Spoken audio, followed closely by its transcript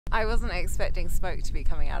I wasn't expecting smoke to be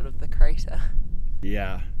coming out of the crater.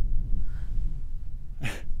 Yeah.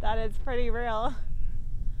 That is pretty real.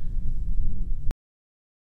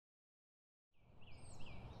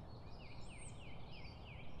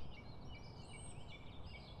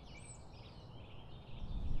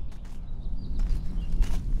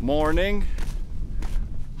 Morning.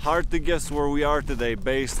 Hard to guess where we are today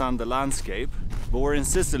based on the landscape, but we're in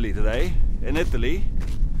Sicily today, in Italy.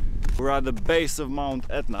 We're at the base of Mount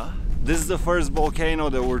Etna. This is the first volcano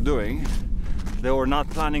that we're doing. They were not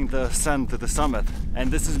planning to ascend to the summit, and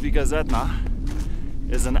this is because Etna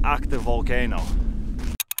is an active volcano.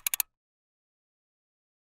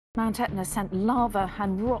 Mount Etna sent lava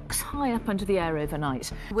and rocks high up into the air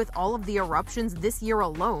overnight. With all of the eruptions this year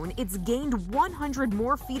alone, it's gained 100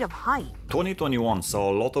 more feet of height. 2021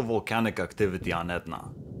 saw a lot of volcanic activity on Etna,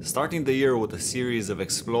 starting the year with a series of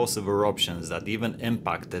explosive eruptions that even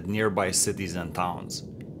impacted nearby cities and towns.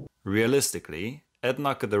 Realistically,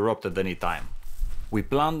 Etna could erupt at any time. We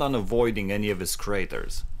planned on avoiding any of its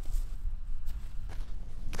craters.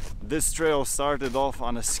 This trail started off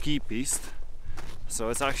on a ski piste, so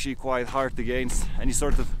it's actually quite hard to gain any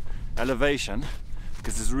sort of elevation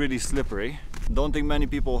because it's really slippery. Don't think many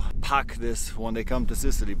people pack this when they come to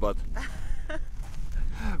Sicily, but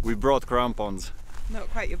we brought crampons. Not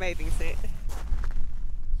quite your bathing suit.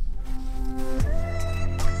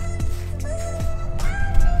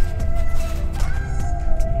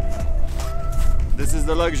 This is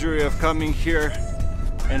the luxury of coming here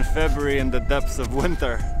in February in the depths of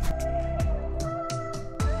winter.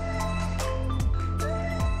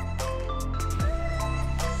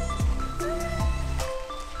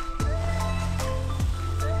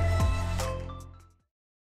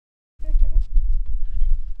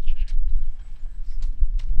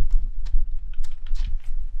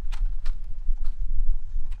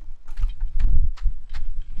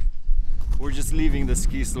 We're just leaving the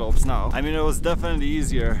ski slopes now. I mean, it was definitely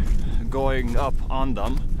easier going up on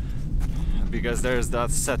them because there's that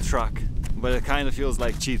set track, but it kind of feels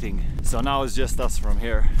like cheating. So now it's just us from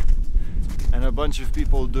here and a bunch of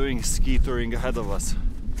people doing ski touring ahead of us.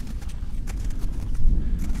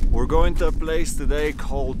 We're going to a place today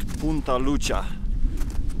called Punta Lucia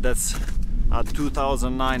that's at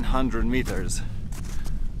 2,900 meters.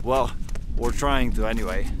 Well, we're trying to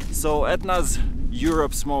anyway. So Etna's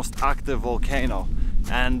Europe's most active volcano,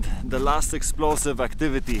 and the last explosive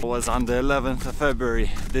activity was on the 11th of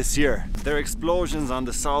February this year. There are explosions on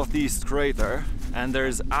the southeast crater, and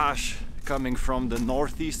there's ash coming from the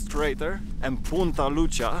northeast crater, and Punta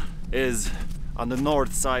Lucia is on the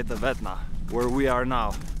north side of Etna, where we are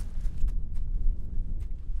now.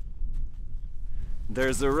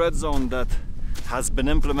 There's a red zone that has been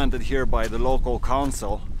implemented here by the local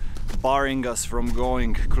council, barring us from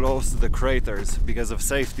going close to the craters because of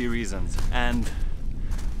safety reasons. And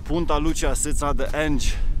Punta Lucia sits at the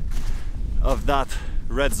edge of that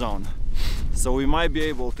red zone, so we might be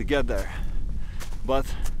able to get there, but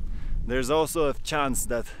there's also a chance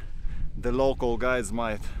that the local guys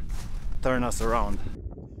might turn us around.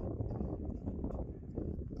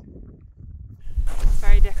 It's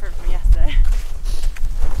very different from yesterday.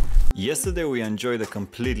 Yesterday we enjoyed a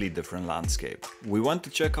completely different landscape. We went to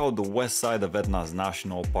check out the west side of Etna's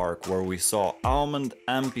National Park, where we saw almond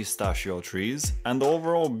and pistachio trees and the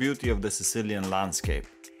overall beauty of the Sicilian landscape.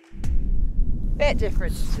 Bit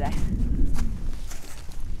different today.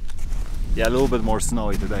 Yeah, a little bit more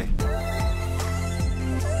snowy today.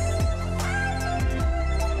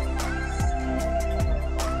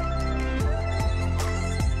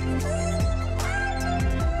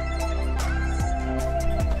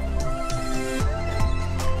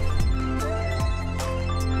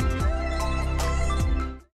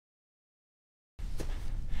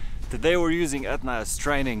 Today we're using Etna as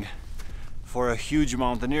training for a huge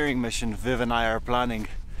mountaineering mission Viv and I are planning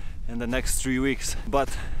in the next 3 weeks,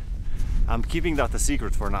 but I'm keeping that a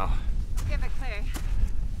secret for now. Give a clue.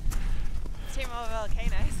 2 more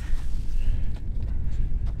volcanoes.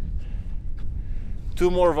 2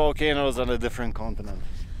 more volcanoes on a different continent.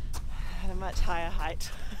 At a much higher height.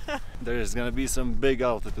 There's gonna be some big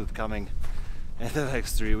altitude coming in the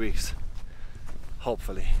next 3 weeks,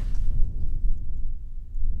 hopefully.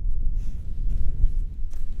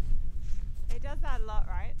 It does that a lot,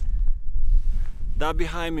 right? That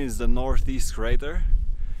behind me is the northeast crater,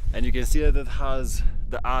 and you can see that it has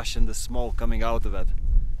the ash and the smoke coming out of it.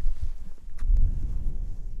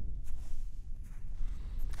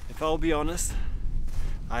 If I'll be honest,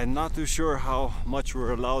 I'm not too sure how much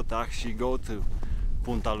we're allowed to actually go to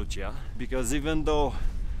Punta Lucia, because even though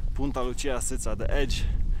Punta Lucia sits at the edge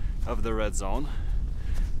of the red zone,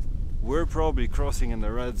 we're probably crossing in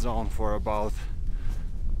the red zone for about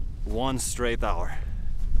 1 straight hour.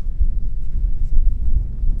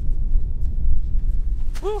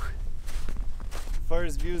 Woo!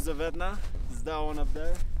 First views of Etna is that one up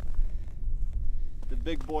there. The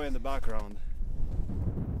big boy in the background.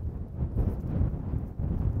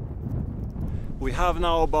 We have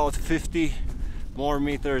now about 50 more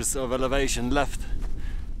meters of elevation left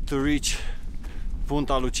to reach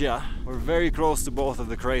Punta Lucia. We're very close to both of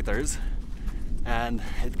the craters and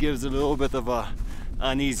it gives a little bit of a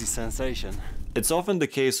uneasy sensation. It's often the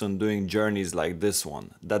case when doing journeys like this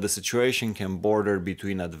one that the situation can border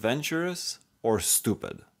between adventurous or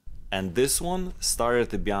stupid. And this one started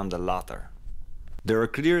to be on the latter. There are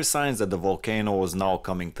clear signs that the volcano was now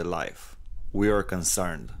coming to life. We are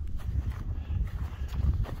concerned.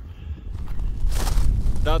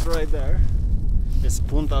 That right there is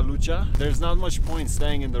Punta Lucia. There's not much point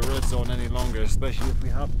staying in the red zone any longer, especially if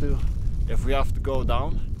we have to go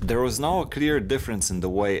down. There was now a clear difference in the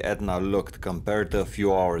way Etna looked compared to a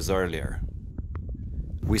few hours earlier.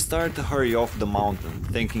 We started to hurry off the mountain,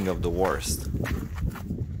 thinking of the worst.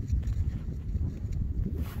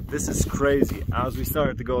 This is crazy. As we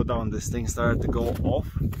started to go down, this thing started to go off.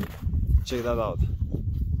 Check that out.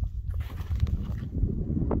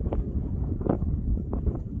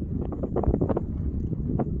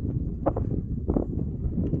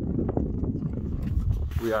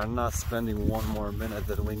 We are not spending one more minute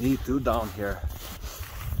than we need to down here.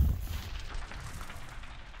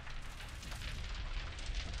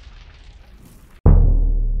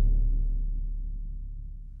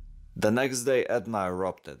 The next day Etna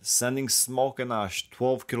erupted, sending smoke and ash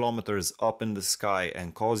 12 kilometers up in the sky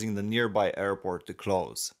and causing the nearby airport to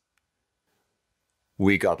close.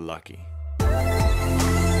 We got lucky.